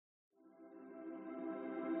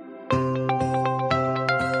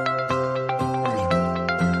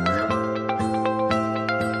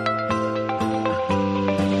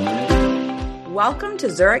Welcome to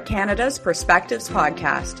Zurich Canada's Perspectives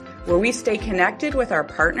podcast, where we stay connected with our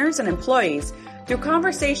partners and employees through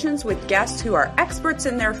conversations with guests who are experts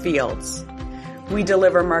in their fields. We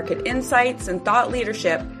deliver market insights and thought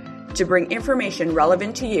leadership to bring information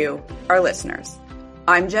relevant to you, our listeners.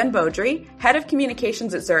 I'm Jen Beaudry, Head of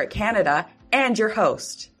Communications at Zurich Canada, and your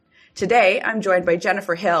host. Today, I'm joined by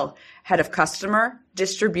Jennifer Hill, Head of Customer,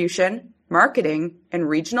 Distribution, Marketing, and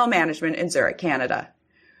Regional Management in Zurich Canada.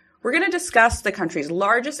 We're going to discuss the country's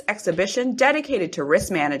largest exhibition dedicated to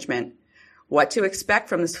risk management, what to expect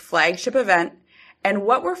from this flagship event, and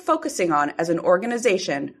what we're focusing on as an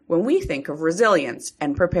organization when we think of resilience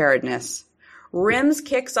and preparedness. RIMS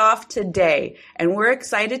kicks off today, and we're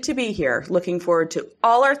excited to be here, looking forward to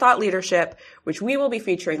all our thought leadership, which we will be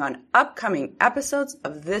featuring on upcoming episodes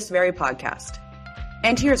of this very podcast.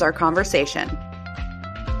 And here's our conversation.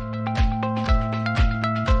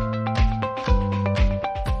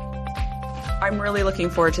 I'm really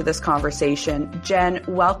looking forward to this conversation. Jen,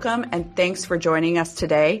 welcome and thanks for joining us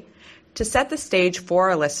today. To set the stage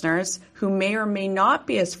for our listeners who may or may not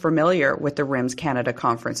be as familiar with the RIMS Canada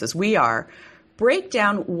conference as we are, break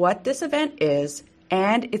down what this event is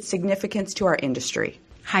and its significance to our industry.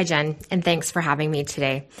 Hi, Jen, and thanks for having me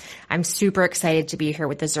today. I'm super excited to be here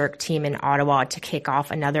with the Zurich team in Ottawa to kick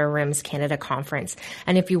off another RIMS Canada conference.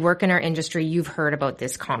 And if you work in our industry, you've heard about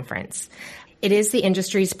this conference. It is the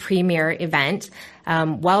industry's premier event,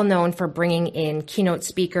 well known for bringing in keynote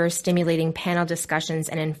speakers, stimulating panel discussions,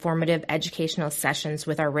 and informative educational sessions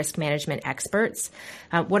with our risk management experts.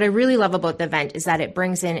 What I really love about the event is that it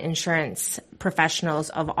brings in insurance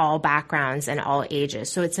professionals of all backgrounds and all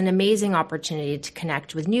ages. So it's an amazing opportunity to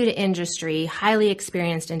connect with new to industry, highly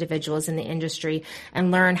experienced individuals in the industry,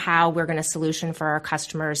 and learn how we're going to solution for our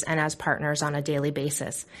customers and as partners on a daily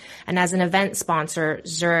basis. And as an event sponsor,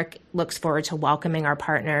 Zurich looks forward to welcoming our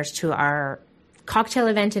partners to our cocktail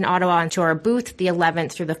event in Ottawa and to our booth the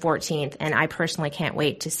 11th through the 14th. And I personally can't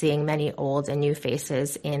wait to seeing many old and new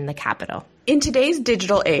faces in the capital. In today's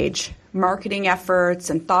digital age, marketing efforts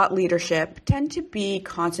and thought leadership tend to be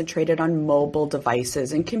concentrated on mobile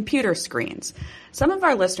devices and computer screens. Some of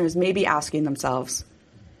our listeners may be asking themselves,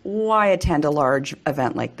 why attend a large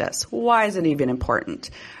event like this? Why is it even important?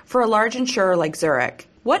 For a large insurer like Zurich,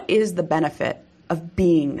 what is the benefit of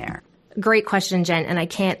being there? Great question, Jen, and I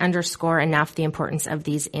can't underscore enough the importance of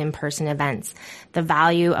these in-person events. The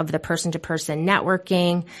value of the person-to-person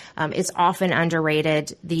networking is often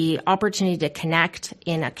underrated. The opportunity to connect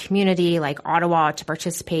in a community like Ottawa, to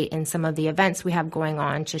participate in some of the events we have going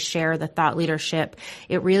on, to share the thought leadership,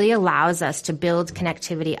 it really allows us to build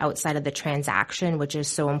connectivity outside of the transaction, which is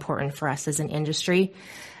so important for us as an industry.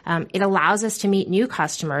 It allows us to meet new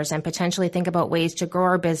customers and potentially think about ways to grow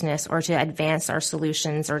our business or to advance our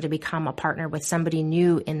solutions or to become a partner with somebody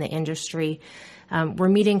new in the industry. We're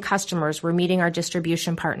meeting customers. We're meeting our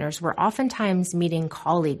distribution partners. We're oftentimes meeting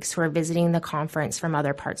colleagues who are visiting the conference from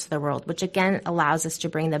other parts of the world, which again allows us to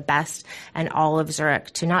bring the best and all of Zurich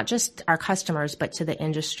to not just our customers, but to the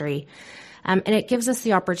industry. And it gives us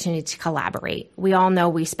the opportunity to collaborate. We all know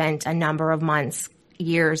we spent a number of months,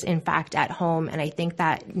 years, in fact, at home. And I think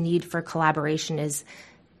that need for collaboration is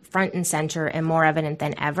front and center and more evident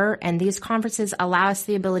than ever. And these conferences allow us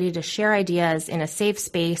the ability to share ideas in a safe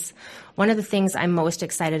space. One of the things I'm most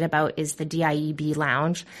excited about is the DIEB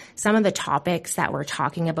Lounge. Some of the topics that we're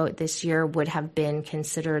talking about this year would have been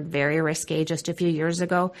considered very risque just a few years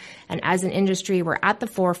ago. And as an industry, we're at the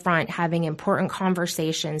forefront having important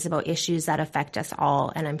conversations about issues that affect us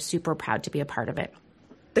all. And I'm super proud to be a part of it.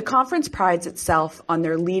 The conference prides itself on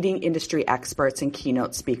their leading industry experts and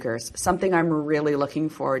keynote speakers, something I'm really looking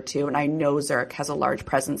forward to, and I know Zurich has a large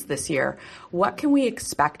presence this year. What can we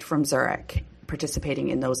expect from Zurich participating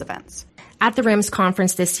in those events? At the RIMS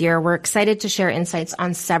conference this year, we're excited to share insights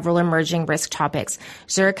on several emerging risk topics.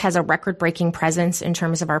 Zurich has a record-breaking presence in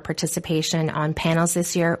terms of our participation on panels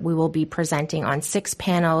this year. We will be presenting on 6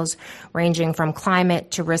 panels ranging from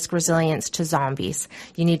climate to risk resilience to zombies.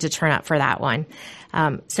 You need to turn up for that one.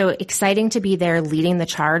 So exciting to be there leading the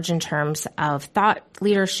charge in terms of thought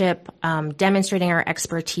leadership, demonstrating our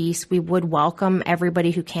expertise. We would welcome everybody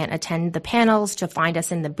who can't attend the panels to find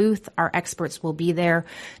us in the booth. Our experts will be there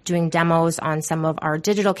doing demos on some of our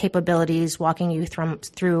digital capabilities, walking you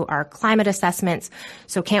through our climate assessments.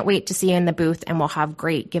 So can't wait to see you in the booth, and we'll have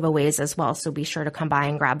great giveaways as well. So be sure to come by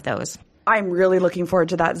and grab those. I'm really looking forward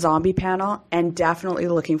to that zombie panel and definitely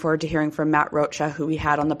looking forward to hearing from Matt Rocha, who we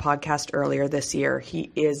had on the podcast earlier this year.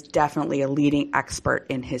 He is definitely a leading expert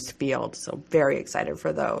in his field, so very excited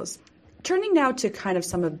for those. Turning now to kind of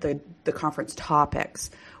some of the conference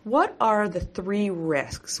topics, what are the 3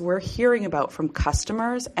 risks we're hearing about from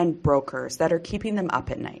customers and brokers that are keeping them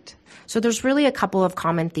up at night? So there's really a couple of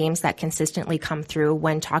common themes that consistently come through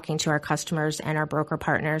when talking to our customers and our broker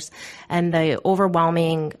partners. And the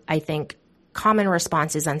overwhelming, I think, common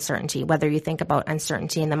response is uncertainty, whether you think about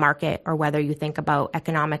uncertainty in the market or whether you think about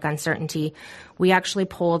economic uncertainty. We actually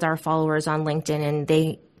polled our followers on LinkedIn and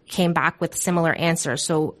they came back with similar answers.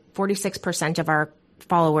 So 46% of our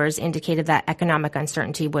followers indicated that economic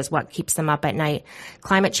uncertainty was what keeps them up at night.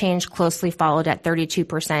 Climate change closely followed at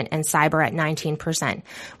 32% and cyber at 19%.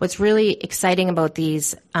 What's really exciting about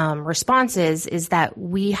these responses is that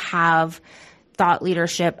we have thought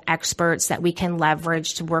leadership experts that we can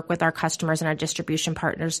leverage to work with our customers and our distribution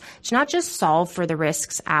partners to not just solve for the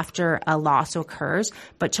risks after a loss occurs,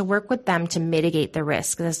 but to work with them to mitigate the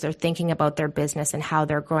risk as they're thinking about their business and how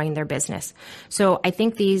they're growing their business. So I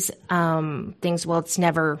think these things, well, it's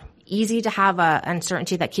never easy to have a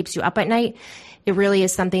uncertainty that keeps you up at night. It really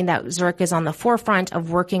is something that Zurich is on the forefront of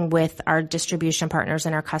working with our distribution partners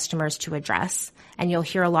and our customers to address. And you'll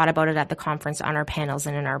hear a lot about it at the conference on our panels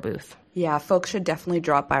and in our booth. Yeah, folks should definitely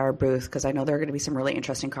drop by our booth because I know there are going to be some really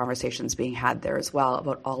interesting conversations being had there as well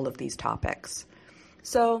about all of these topics.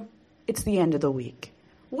 So it's the end of the week.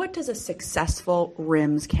 What does a successful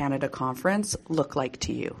RIMS Canada conference look like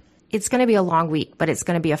to you? It's going to be a long week, but it's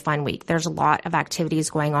going to be a fun week. There's a lot of activities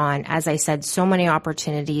going on. As I said, so many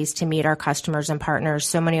opportunities to meet our customers and partners,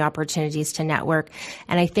 so many opportunities to network.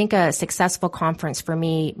 And I think a successful conference for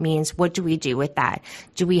me means, what do we do with that?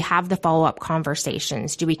 Do we have the follow-up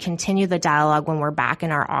conversations? Do we continue the dialogue when we're back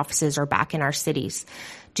in our offices or back in our cities?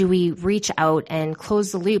 Do we reach out and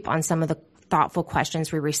close the loop on some of the thoughtful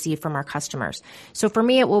questions we receive from our customers? So for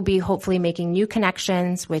me, it will be hopefully making new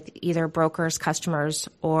connections with either brokers, customers,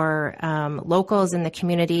 or locals in the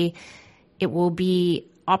community. It will be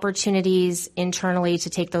opportunities internally to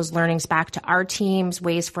take those learnings back to our teams,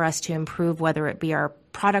 ways for us to improve, whether it be our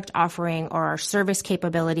product offering or our service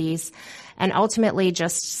capabilities, and ultimately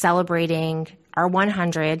just celebrating our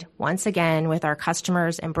 100 once again with our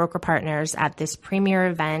customers and broker partners at this premier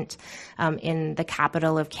event in the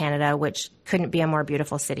capital of Canada, which couldn't be a more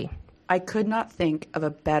beautiful city. I could not think of a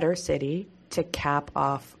better city to cap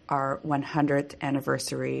off our 100th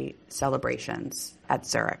anniversary celebrations at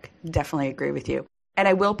Zurich. Definitely agree with you. And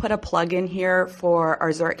I will put a plug in here for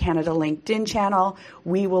our Zurich Canada LinkedIn channel.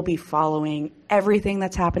 We will be following everything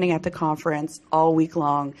that's happening at the conference all week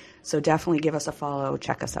long. So definitely give us a follow.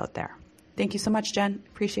 Check us out there. Thank you so much, Jen.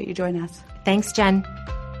 Appreciate you joining us. Thanks, Jen.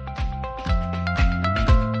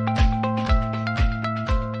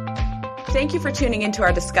 Thank you for tuning into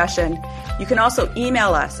our discussion. You can also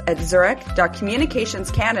email us at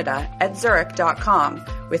zurich.communicationscanada@zurich.com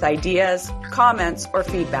with ideas, comments, or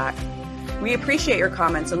feedback. We appreciate your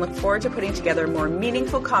comments and look forward to putting together more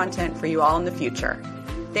meaningful content for you all in the future.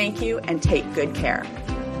 Thank you and take good care.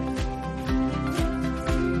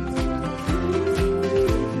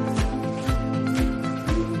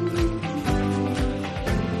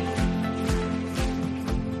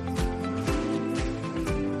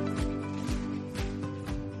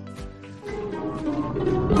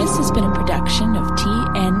 This has been a production of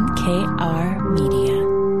TNKR Media.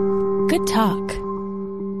 Good talk.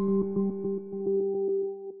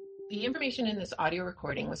 The information in this audio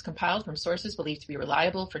recording was compiled from sources believed to be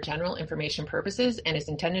reliable for general information purposes and is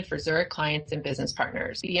intended for Zurich clients and business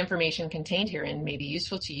partners. The information contained herein may be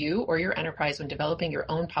useful to you or your enterprise when developing your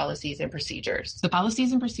own policies and procedures. The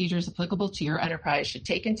policies and procedures applicable to your enterprise should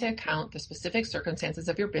take into account the specific circumstances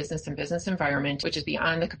of your business and business environment, which is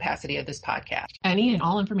beyond the capacity of this podcast. Any and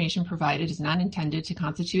all information provided is not intended to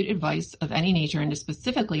constitute advice of any nature and is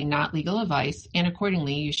specifically not legal advice, and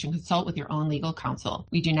accordingly, you should consult with your own legal counsel.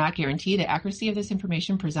 We do not guarantee the accuracy of this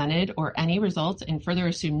information presented or any results and further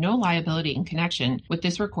assume no liability in connection with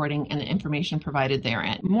this recording and the information provided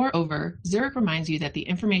therein. Moreover, Zurich reminds you that the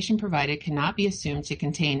information provided cannot be assumed to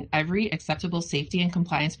contain every acceptable safety and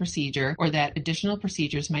compliance procedure or that additional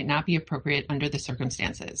procedures might not be appropriate under the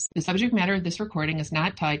circumstances. The subject matter of this recording is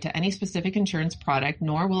not tied to any specific insurance product,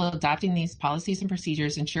 nor will adopting these policies and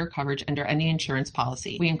procedures ensure coverage under any insurance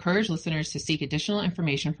policy. We encourage listeners to seek additional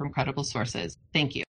information from credible sources. Thank you.